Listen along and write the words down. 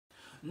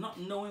Not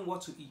knowing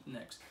what to eat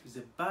next is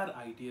a bad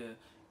idea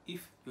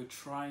if you're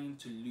trying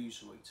to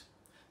lose weight.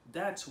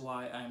 That's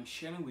why I'm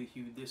sharing with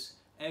you this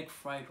egg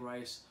fried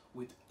rice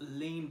with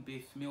lean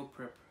beef meal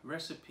prep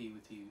recipe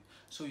with you,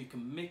 so you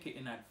can make it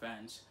in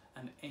advance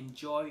and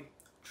enjoy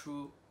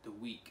through the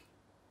week.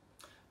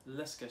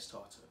 Let's get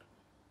started.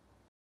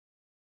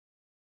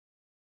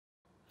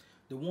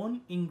 The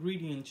one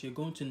ingredient you're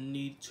going to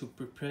need to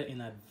prepare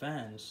in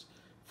advance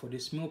for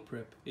this meal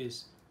prep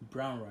is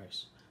brown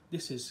rice.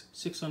 This is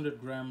 600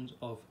 grams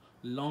of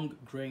long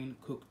grain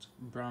cooked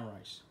brown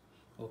rice.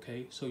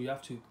 Okay, so you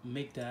have to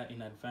make that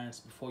in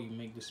advance before you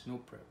make this meal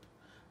prep.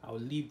 I'll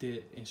leave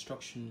the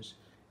instructions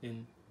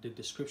in the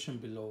description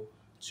below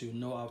to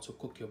know how to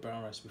cook your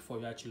brown rice before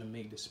you actually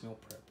make this meal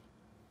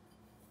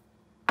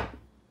prep.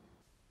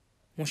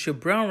 Once your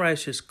brown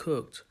rice is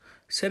cooked,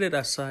 set it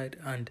aside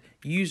and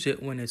use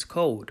it when it's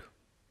cold.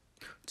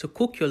 To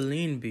cook your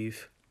lean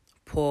beef,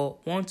 pour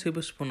 1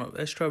 tablespoon of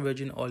extra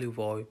virgin olive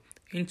oil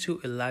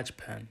into a large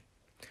pan.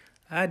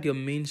 Add your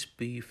minced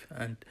beef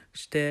and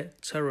stir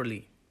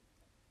thoroughly.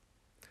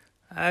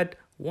 Add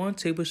 1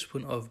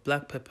 tablespoon of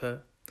black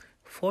pepper,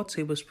 4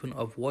 tablespoons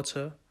of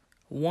water,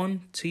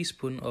 1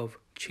 teaspoon of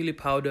chili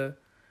powder,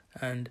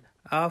 and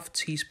half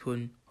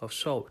teaspoon of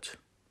salt.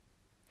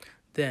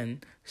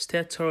 Then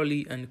stir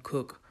thoroughly and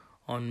cook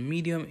on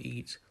medium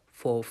heat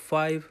for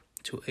 5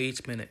 to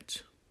 8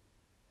 minutes.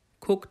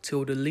 Cook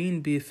till the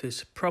lean beef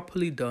is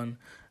properly done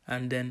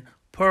and then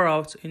pour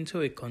out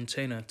into a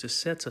container to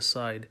set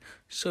aside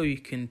so you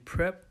can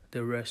prep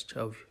the rest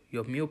of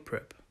your meal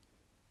prep.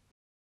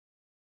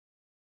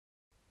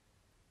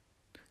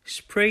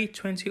 Spray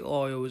 20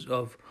 oils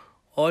of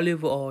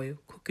olive oil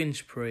cooking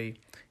spray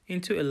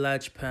into a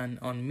large pan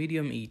on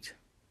medium heat.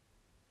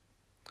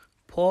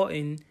 Pour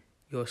in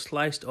your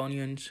sliced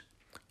onions,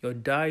 your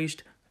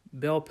diced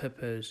bell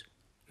peppers,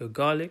 your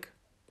garlic,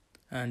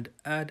 and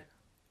add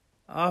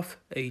half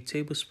a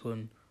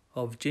tablespoon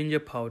of ginger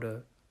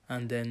powder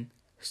and then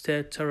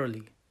stir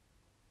thoroughly.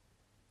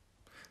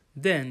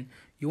 Then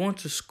you want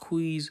to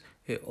squeeze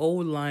a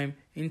whole lime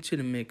into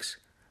the mix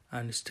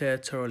and stir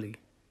thoroughly.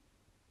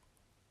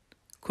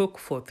 Cook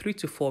for 3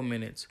 to 4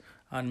 minutes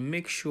and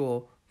make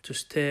sure to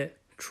stir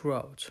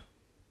throughout.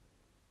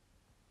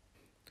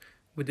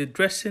 With the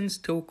dressing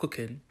still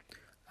cooking,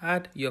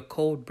 add your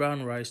cold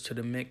brown rice to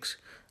the mix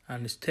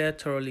and stir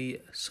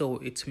thoroughly so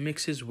it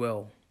mixes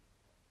well.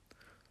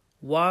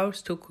 While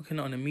still cooking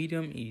on a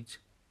medium heat,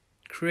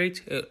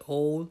 create a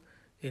hole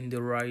in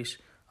the rice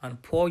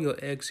and pour your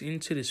eggs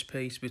into the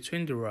space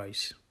between the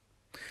rice.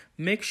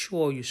 Make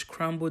sure you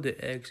scramble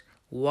the eggs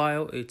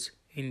while it's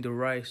in the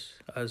rice,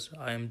 as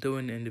I am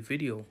doing in the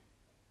video.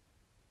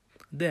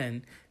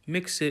 Then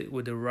mix it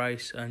with the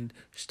rice and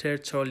stir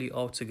thoroughly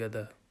all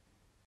together.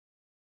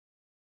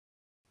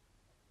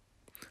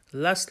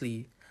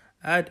 Lastly,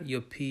 add your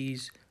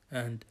peas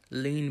and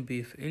lean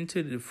beef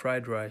into the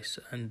fried rice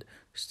and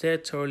stir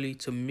thoroughly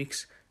to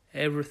mix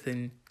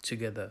everything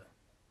together.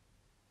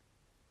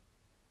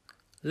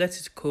 Let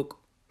it cook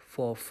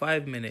for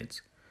 5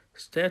 minutes,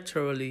 stir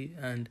thoroughly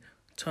and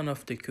turn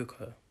off the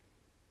cooker.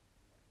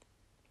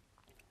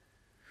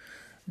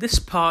 This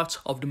part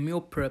of the meal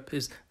prep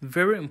is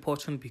very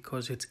important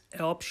because it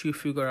helps you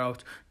figure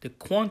out the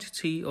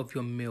quantity of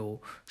your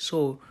meal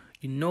so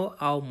you know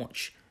how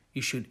much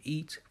you should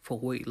eat for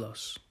weight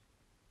loss.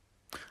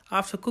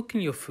 After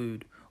cooking your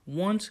food,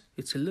 once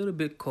it's a little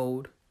bit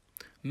cold,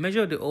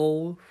 measure the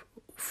whole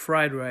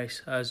fried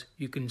rice. As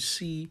you can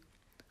see,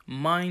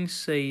 mine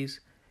says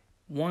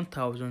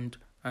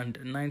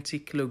 1090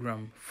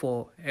 kilograms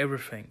for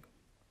everything.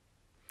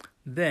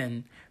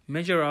 Then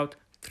measure out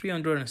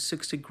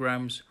 360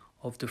 grams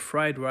of the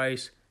fried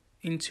rice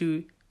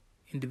into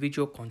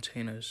individual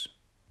containers.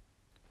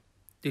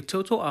 The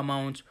total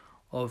amount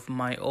of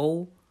my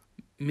whole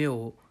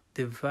meal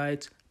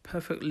divides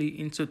perfectly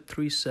into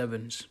 3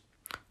 servings,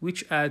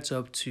 which adds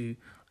up to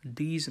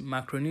these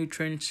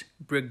macronutrients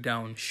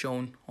breakdown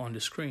shown on the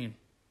screen.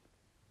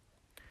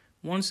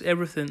 Once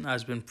everything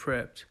has been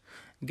prepped,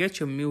 get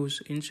your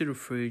meals into the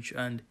fridge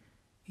and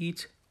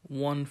eat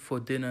one for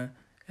dinner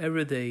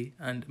every day,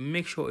 and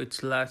make sure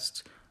it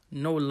lasts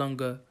no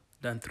longer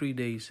than 3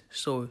 days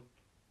so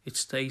it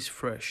stays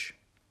fresh.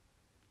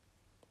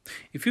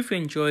 If you've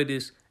enjoyed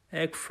this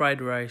egg fried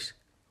rice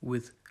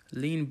with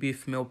lean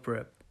beef meal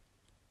prep,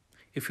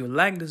 if you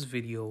like this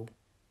video,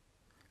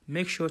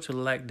 make sure to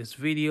like this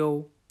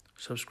video,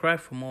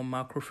 subscribe for more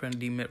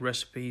macro-friendly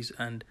recipes,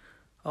 and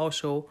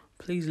also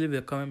please leave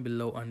a comment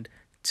below and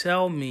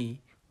tell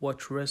me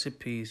what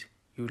recipes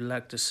you'd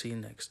like to see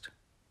next.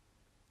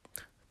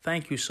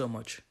 Thank you so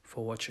much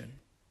for watching.